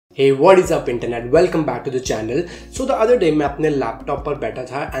Hey, what is up internet? Welcome back to the channel. So the other day मैं अपने laptop पर बैठा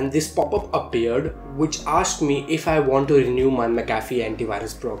था and this pop-up appeared which asked me if I want to renew my McAfee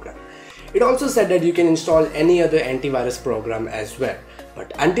antivirus program. It also said that you can install any other antivirus program as well.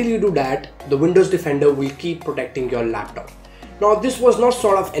 But until you do that, the Windows Defender will keep protecting your laptop. Now this was not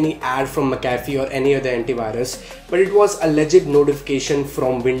sort of any ad from McAfee or any other antivirus, but it was a legit notification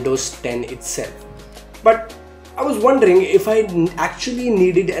from Windows 10 itself. But I was wondering if I actually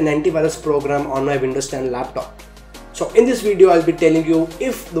needed an antivirus program on my Windows 10 laptop. So in this video, I'll be telling you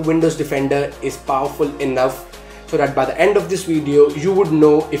if the Windows Defender is powerful enough so that by the end of this video, you would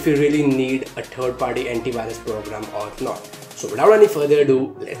know if you really need a third-party antivirus program or not. So without any further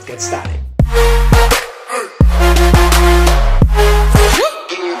ado, let's get started.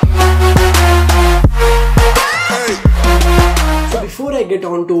 Before I get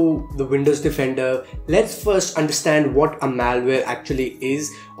on to the Windows Defender, let's first understand what a malware actually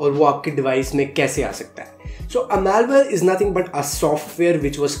is और वो आपके device में कैसे आ सकता है. So a malware is nothing but a software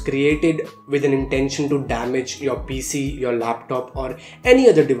which was created with an intention to damage your PC, your laptop or any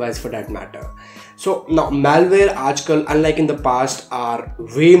other device for that matter. So now malware आजकल unlike in the past are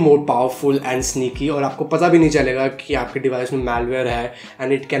way more powerful and sneaky और आपको पता भी नहीं चलेगा कि आपके device में malware है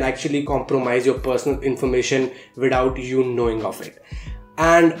and it can actually compromise your personal information without you knowing of it.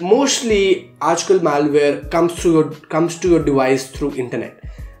 And mostly आजकल malware comes to your device through internet.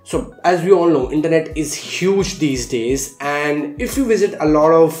 So as we all know, internet is huge these days and if you visit a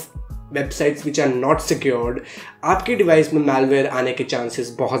lot of websites which are not secured, आपके device में malware आने के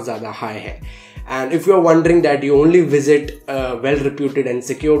chances बहुत ज़्यादा high है. And if you are wondering that you only visit well-reputed and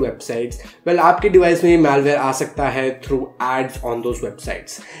secure websites, well, आपके device में malware आ सकता है through ads on those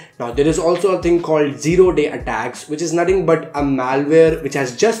websites. Now, there is also a thing called zero-day attacks, which is nothing but a malware which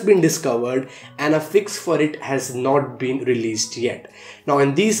has just been discovered and a fix for it has not been released yet. Now,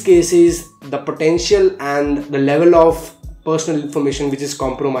 in these cases, the potential and the level of personal information which is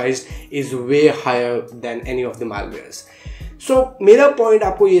compromised is way higher than any of the malwares. So मेरा point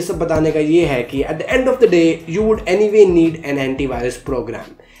आपको ये सब बताने का ये है कि at the end of the day you would anyway need an antivirus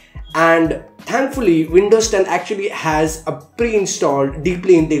program and thankfully Windows 10 actually has a pre-installed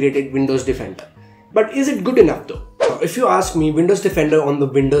deeply integrated Windows Defender. But is it good enough though? If you ask me, Windows Defender on the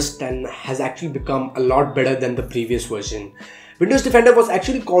Windows 10 has actually become a lot better than the previous version. Windows Defender was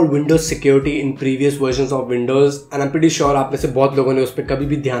actually called Windows Security in previous versions of Windows and I'm pretty sure आप में से बहुत लोगों ने उस पर कभी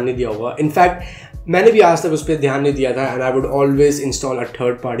भी ध्यान नहीं दिया होगा. In fact, मैंने भी आज तक उस पर ध्यान नहीं दिया था and I would always install a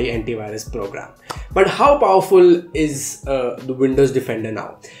third-party antivirus program. But how powerful is the Windows Defender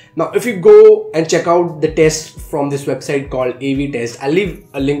now? Now, if you go and check out the test from this website called AV Test, I'll leave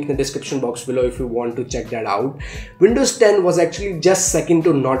a link in the description box below if you want to check that out. Windows 10 was actually just second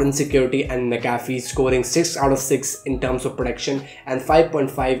to Norton Security and McAfee, scoring 6 out of 6 in terms of protection and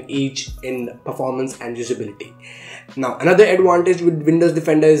 5.5 each in performance and usability. Now, another advantage with Windows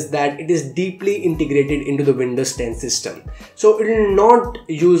Defender is that it is deeply integrated into the Windows 10 system. So it will not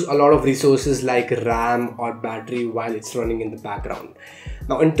use a lot of resources like RAM or battery while it's running in the background.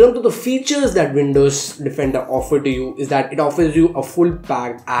 Now, in terms of the features that Windows Defender offers to you is that it offers you a full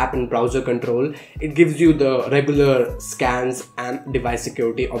packed app and browser control. It gives you the regular scans and device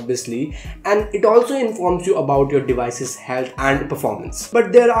security obviously, and it also informs you about your device's health and performance.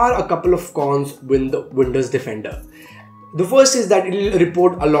 But there are a couple of cons with the Windows Defender. The first is that it will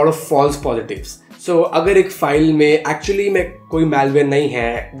report a lot of false positives. So अगर एक file में actually में कोई malware नहीं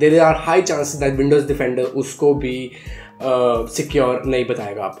है, there are high chances that Windows Defender उसको भी secure नहीं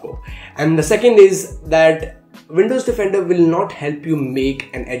बताएगा आपको. And the second is that Windows Defender will not help you make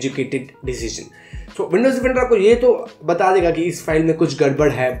an educated decision. So Windows Defender आपको ये तो बता देगा कि इस फाइल में कुछ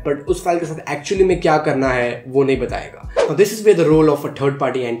गड़बड़ है, but उस फाइल के साथ actually में क्या करना है वो नहीं बताएगा. Now this is where the role of a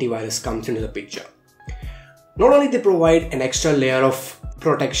third-party antivirus comes into the picture. Not only they provide an extra layer of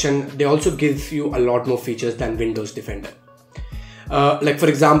protection, they also give you a lot more features than Windows Defender. Like for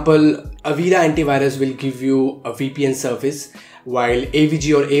example, Avira antivirus will give you a VPN service, while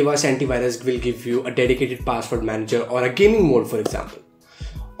AVG or Avast antivirus will give you a dedicated password manager or a gaming mode, for example.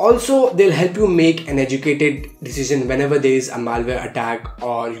 Also, they'll help you make an educated decision whenever there is a malware attack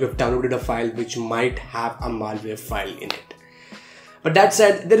or you have downloaded a file which might have a malware file in it. But that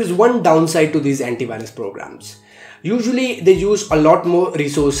said, there is one downside to these antivirus programs. Usually they use a lot more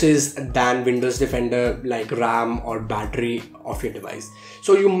resources than Windows Defender like RAM or battery of your device.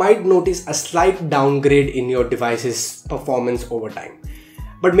 So you might notice a slight downgrade in your device's performance over time.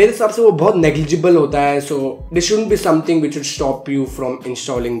 But मेरे हिसाब से वो बहुत negligible होता है, so this shouldn't be something which would stop you from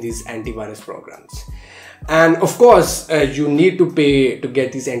installing these antivirus programs. And of course, you need to pay to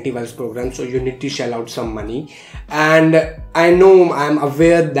get these antivirus programs, so you need to shell out some money. And I'm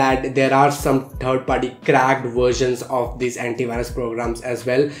aware that there are some third-party cracked versions of these antivirus programs as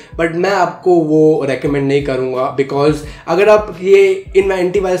well, but मैं आपको वो recommend नहीं करूँगा, because अगर आप ये इन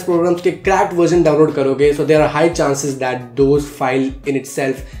antivirus programs के cracked version download करोगे, so there are high chances that those file in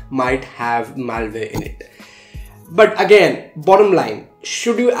itself might have malware in it. But again, bottom line,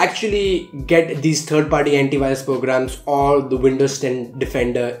 should you actually get these third-party antivirus programs, or the Windows 10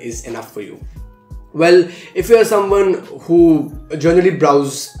 Defender is enough for you? Well, if you are someone who generally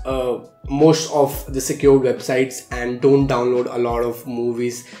browse most of the secured websites and don't download a lot of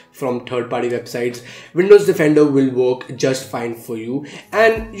movies from third-party websites, Windows Defender will work just fine for you,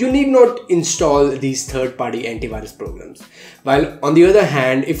 and you need not install these third-party antivirus programs. While on the other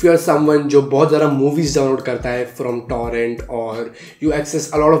hand, if you are someone जो बहुत ज़्यादा movies download करता है from torrent, or you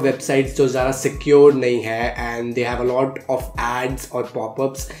access a lot of websites जो ज़्यादा secure नहीं है and they have a lot of ads or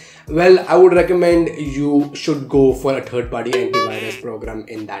pop-ups, well, I would recommend you should go for a third-party antivirus program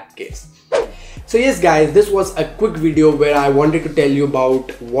in that case. So yes guys, this was a quick video where I wanted to tell you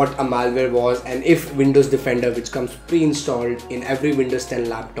about what a malware was, and if Windows Defender, which comes pre-installed in every Windows 10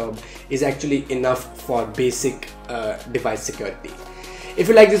 laptop, is actually enough for basic device security. If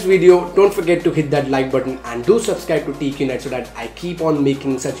you like this video, don't forget to hit that like button and do subscribe to TQnet so that I keep on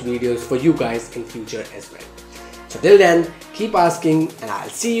making such videos for you guys in future as well. So till then, keep asking and I'll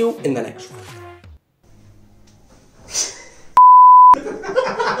see you in the next one.